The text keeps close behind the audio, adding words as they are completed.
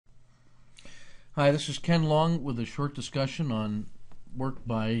Hi, this is Ken Long with a short discussion on work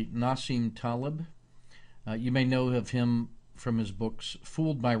by Nassim Taleb. You may know of him from his books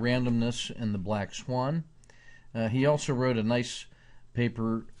Fooled by Randomness and The Black Swan. He also wrote a nice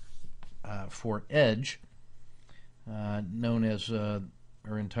paper for Edge known as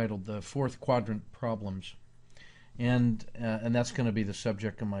or entitled The Fourth Quadrant Problems. And that's going to be the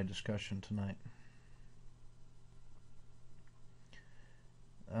subject of my discussion tonight.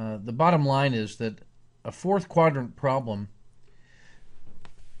 The bottom line is that a fourth quadrant problem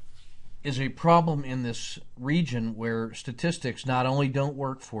is a problem in this region where statistics not only don't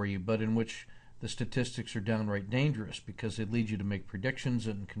work for you, but in which the statistics are downright dangerous because they lead you to make predictions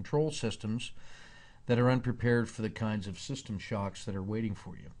and control systems that are unprepared for the kinds of system shocks that are waiting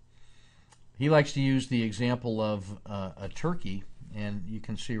for you. He likes to use the example of a turkey, and you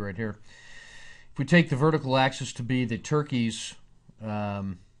can see right here. If we take the vertical axis to be the turkey's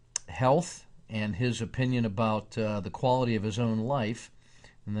health and his opinion about the quality of his own life,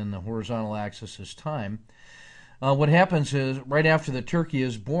 and then the horizontal axis is time. What happens is, right after the turkey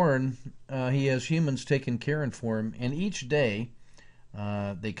is born, he has humans taking care of him, and each day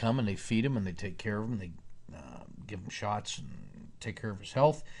they come and they feed him and they take care of him, they give him shots and take care of his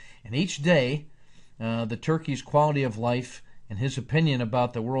health, and each day the turkey's quality of life and his opinion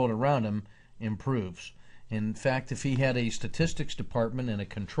about the world around him improves. In fact, if he had a statistics department and a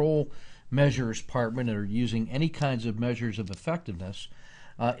control measures department that are using any kinds of measures of effectiveness,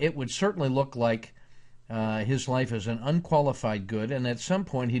 it would certainly look like his life is an unqualified good, and at some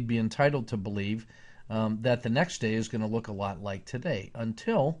point he'd be entitled to believe that the next day is going to look a lot like today,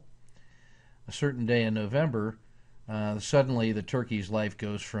 until a certain day in November, suddenly the turkey's life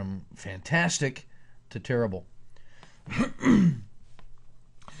goes from fantastic to terrible.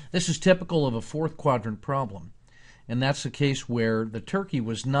 This is typical of a fourth quadrant problem, and that's the case where the turkey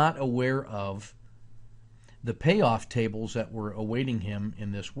was not aware of the payoff tables that were awaiting him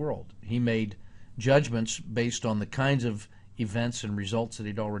in this world. He made judgments based on the kinds of events and results that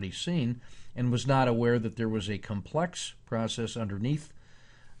he'd already seen, and was not aware that there was a complex process underneath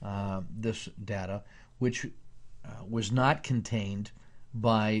this data, which was not contained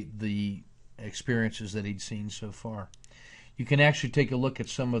by the experiences that he'd seen so far. You can actually take a look at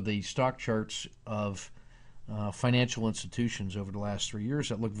some of the stock charts of financial institutions over the last 3 years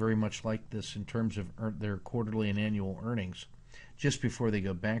that look very much like this in terms of their quarterly and annual earnings. Just before they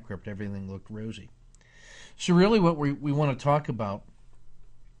go bankrupt, everything looked rosy. So really what we want to talk about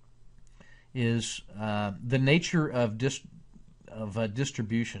is the nature of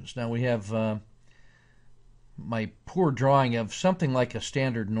distributions. Now we have my poor drawing of something like a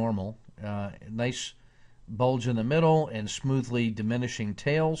standard normal, nice bulge in the middle and smoothly diminishing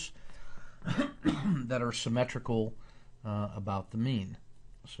tails that are symmetrical about the mean.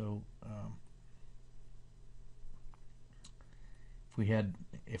 So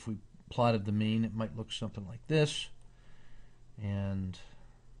if we plotted the mean, it might look something like this, and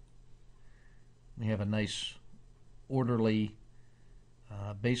we have a nice orderly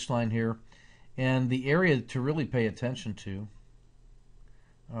baseline here, and the area to really pay attention to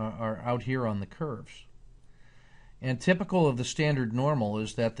are out here on the curves. And typical of the standard normal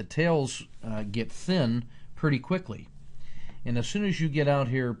is that the tails get thin pretty quickly. And as soon as you get out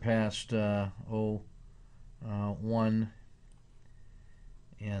here past 1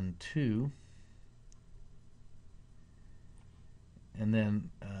 and 2, and then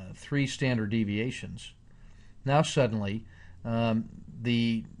 3 standard deviations, now suddenly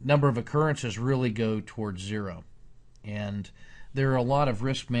the number of occurrences really go towards 0. And there are a lot of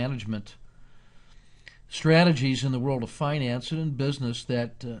risk management strategies in the world of finance and in business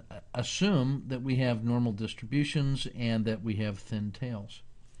that assume that we have normal distributions and that we have thin tails.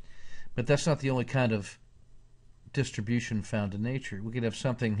 But that's not the only kind of distribution found in nature. We could have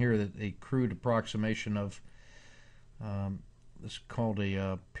something here that a crude approximation of this is called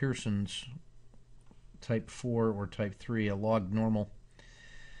a Pearson's type 4 or type 3, a log normal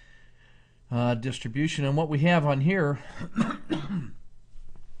distribution. And what we have on here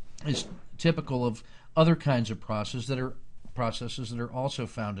is typical of other kinds of processes that are also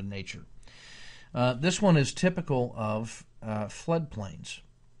found in nature. This one is typical of floodplains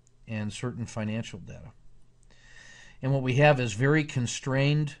and certain financial data. And what we have is very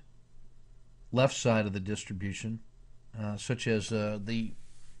constrained left side of the distribution, such as the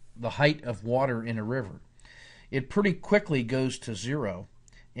height of water in a river. It pretty quickly goes to 0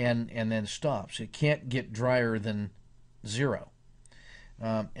 and then stops. It can't get drier than 0.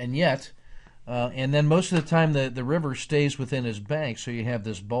 And yet, and then most of the time the river stays within its bank, so you have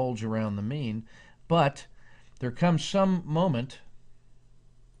this bulge around the mean. But there comes some moment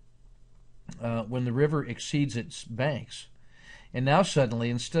when the river exceeds its banks. And now suddenly,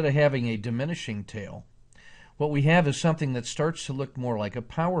 instead of having a diminishing tail, what we have is something that starts to look more like a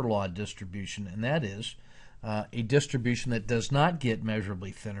power law distribution, and that is a distribution that does not get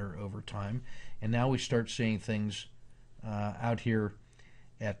measurably thinner over time. And now we start seeing things out here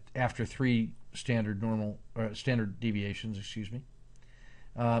after 3 standard deviations.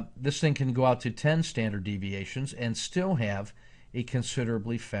 This thing can go out to 10 standard deviations and still have a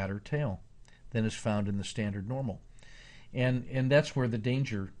considerably fatter tail than is found in the standard normal. And that's where the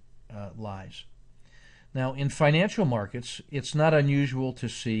danger lies. Now, in financial markets, it's not unusual to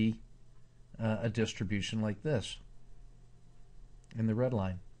see a distribution like this in the red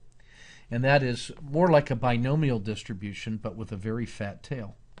line. And that is more like a binomial distribution, but with a very fat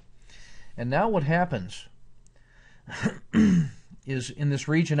tail. And now what happens is in this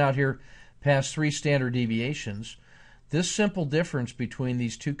region out here past 3 standard deviations, this simple difference between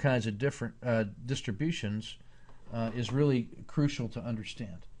these two kinds of different distributions is really crucial to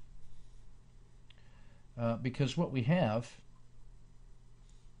understand. Because what we have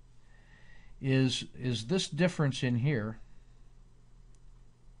is this difference in here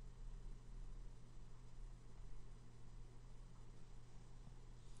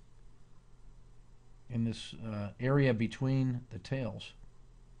in this area between the tails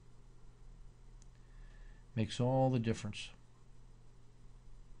makes all the difference.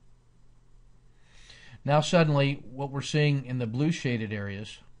 Now suddenly what we're seeing in the blue shaded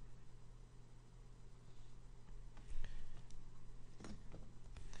areas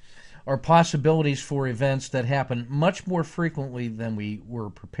are possibilities for events that happen much more frequently than we were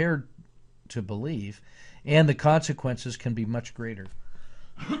prepared to believe, and the consequences can be much greater.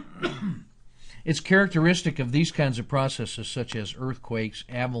 It's characteristic of these kinds of processes, such as earthquakes,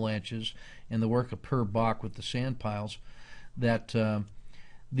 avalanches, and the work of Per Bach with the sand piles, that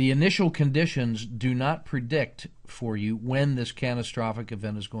the initial conditions do not predict for you when this catastrophic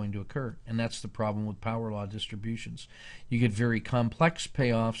event is going to occur. And that's the problem with power law distributions. You get very complex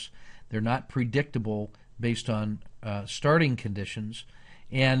payoffs. They're not predictable based on starting conditions,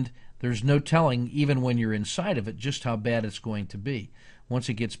 and there's no telling, even when you're inside of it, just how bad it's going to be. Once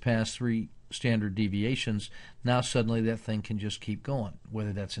it gets past 3 standard deviations, now suddenly that thing can just keep going,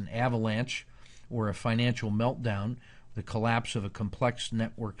 whether that's an avalanche or a financial meltdown, the collapse of a complex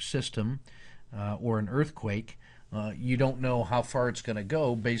network system, or an earthquake. You don't know how far it's going to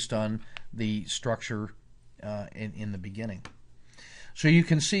go based on the structure in the beginning. So you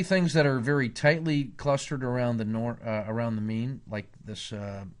can see things that are very tightly clustered around the mean, like this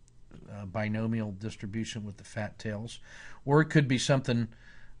binomial distribution with the fat tails, or it could be something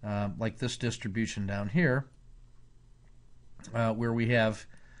like this distribution down here, where we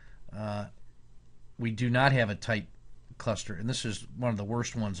do not have a tight cluster, and this is one of the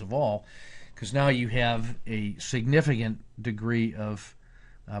worst ones of all, because now you have a significant degree of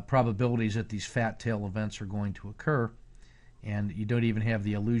probabilities that these fat tail events are going to occur, and you don't even have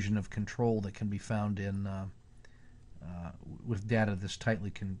the illusion of control that can be found in with data this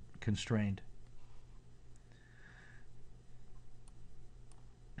tightly constrained.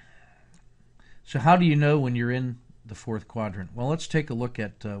 So how do you know when you're in the 4th quadrant? Well, let's take a look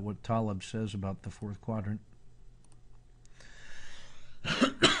at what Taleb says about the 4th quadrant.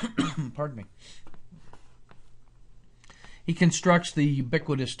 Pardon me. He constructs the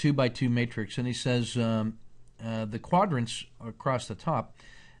ubiquitous 2x2 matrix, and he says the quadrants across the top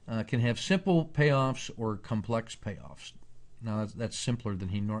can have simple payoffs or complex payoffs. Now that's simpler than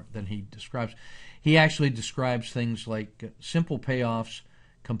he describes. He actually describes things like simple payoffs,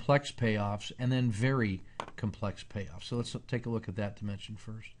 complex payoffs, and then very complex payoffs. So let's take a look at that dimension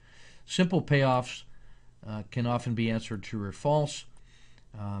first. Simple payoffs can often be answered true or false,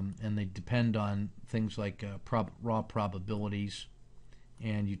 and they depend on things like raw probabilities,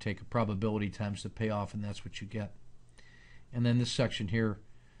 and you take a probability times the payoff, and that's what you get. And then this section here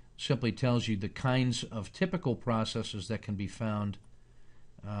simply tells you the kinds of typical processes that can be found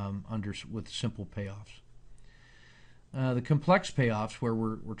with simple payoffs. The complex payoffs, where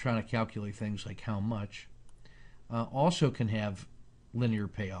we're trying to calculate things like how much, also can have linear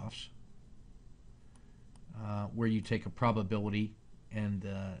payoffs, where you take a probability and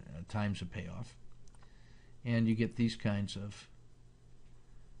times a payoff, and you get these kinds of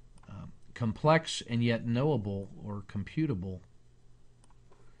complex and yet knowable or computable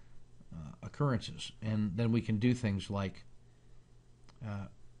occurrences. And then we can do things like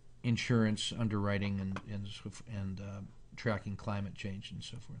insurance, underwriting, and tracking climate change and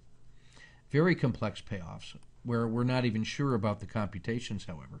so forth. Very complex payoffs, where we're not even sure about the computations,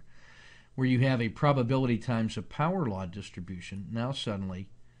 however, where you have a probability times a power law distribution. Now suddenly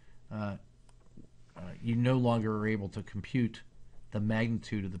you no longer are able to compute the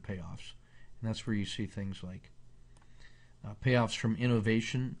magnitude of the payoffs. And that's where you see things like payoffs from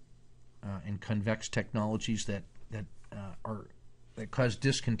innovation and convex technologies that cause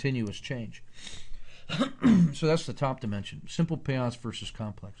discontinuous change. So that's the top dimension, simple payoffs versus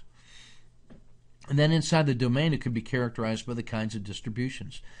complex. And then inside the domain, it could be characterized by the kinds of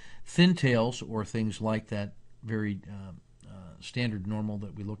distributions. Thin tails, or things like that very standard normal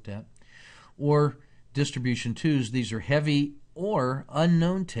that we looked at, or distribution twos. These are heavy or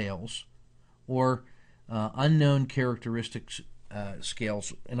unknown tails, or unknown characteristics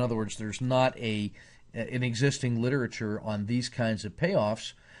scales. In other words, there's not an existing literature on these kinds of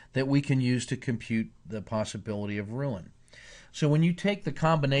payoffs that we can use to compute the possibility of ruin. So when you take the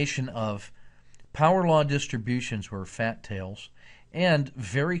combination of power law distributions, where fat tails, and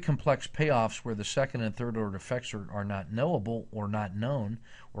very complex payoffs where the second and third order effects are not knowable or not known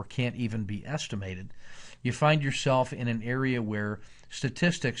or can't even be estimated, you find yourself in an area where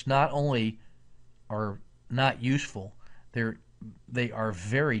statistics not only are not useful, they are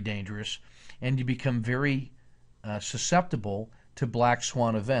very dangerous, and you become very susceptible to black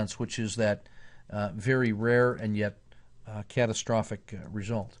swan events, which is that very rare and yet catastrophic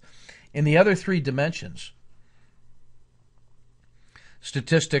result. In the other three dimensions,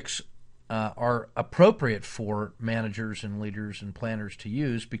 statistics are appropriate for managers and leaders and planners to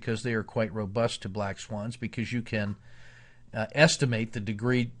use because they are quite robust to black swans, because you can estimate the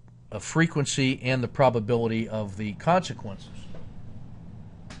degree of frequency and the probability of the consequences.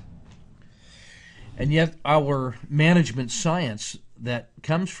 And yet our management science that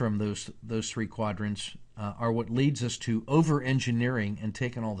comes from those three quadrants are what leads us to over-engineering and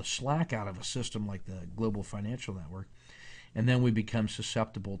taking all the slack out of a system like the global financial network, and then we become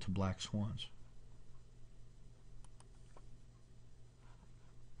susceptible to black swans.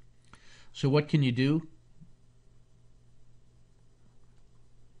 So what can you do?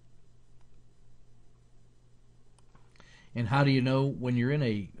 And how do you know when you're in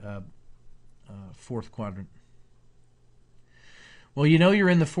a fourth quadrant? Well, you know you're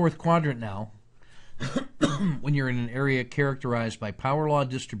in the fourth quadrant now when you're in an area characterized by power law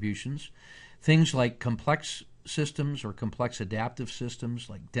distributions, things like complex systems or complex adaptive systems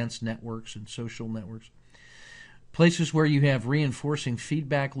like dense networks and social networks, places where you have reinforcing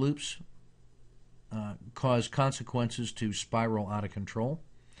feedback loops cause consequences to spiral out of control.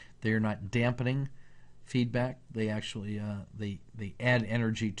 They are not dampening feedback. They actually they add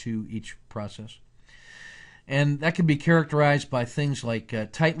energy to each process. And that can be characterized by things like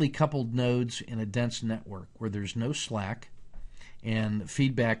tightly coupled nodes in a dense network where there's no slack and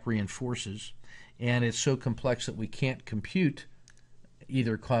feedback reinforces, and it's so complex that we can't compute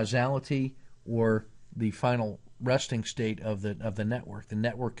either causality or the final resting state of the network. The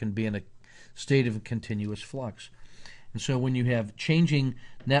network can be in a state of continuous flux. And so when you have changing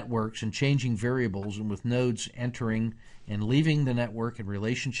networks and changing variables, and with nodes entering and leaving the network and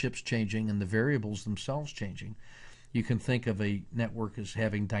relationships changing and the variables themselves changing, you can think of a network as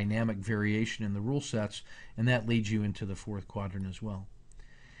having dynamic variation in the rule sets, and that leads you into the fourth quadrant as well.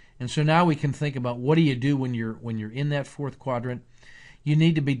 And so now we can think about, what do you do when you're in that fourth quadrant? You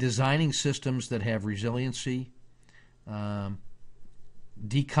need to be designing systems that have resiliency, decoupling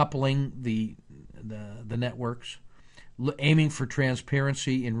the networks, aiming for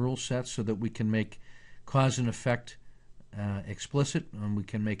transparency in rule sets so that we can make cause and effect explicit, and we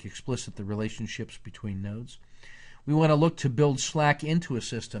can make explicit the relationships between nodes. We want to look to build slack into a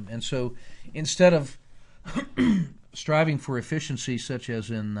system, and so instead of striving for efficiency such as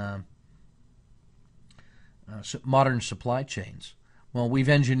in modern supply chains, well, we've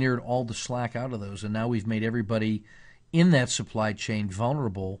engineered all the slack out of those, and now we've made everybody in that supply chain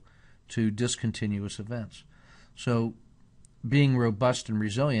vulnerable to discontinuous events. So being robust and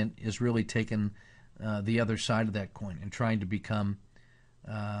resilient is really taking the other side of that coin and trying to become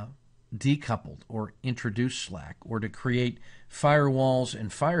decoupled or introduce slack, or to create firewalls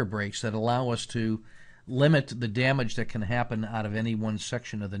and fire breaks that allow us to limit the damage that can happen out of any one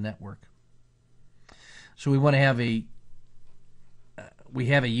section of the network. So we want to have we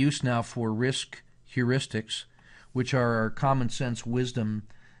have a use now for risk heuristics, which are our common sense wisdom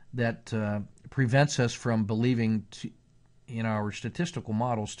that prevents us from believing in our statistical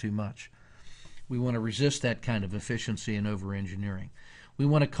models too much. We want to resist that kind of efficiency and over-engineering. We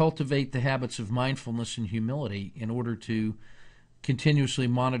want to cultivate the habits of mindfulness and humility in order to continuously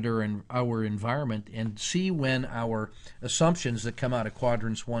monitor our environment and see when our assumptions that come out of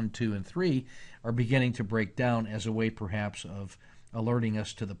quadrants 1, 2, and 3 are beginning to break down, as a way perhaps of alerting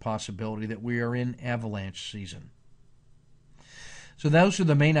us to the possibility that we are in avalanche season. So those are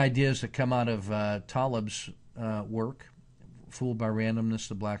the main ideas that come out of Taleb's work, Fooled by Randomness,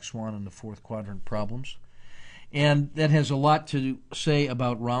 the Black Swan, and the Fourth Quadrant Problems. And that has a lot to say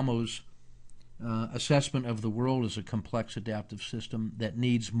about Ramo's assessment of the world as a complex adaptive system that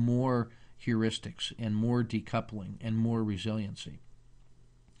needs more heuristics and more decoupling and more resiliency.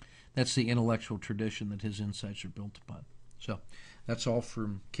 That's the intellectual tradition that his insights are built upon. So that's all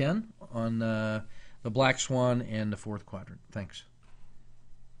from Ken on the Black Swan and the Fourth Quadrant. Thanks.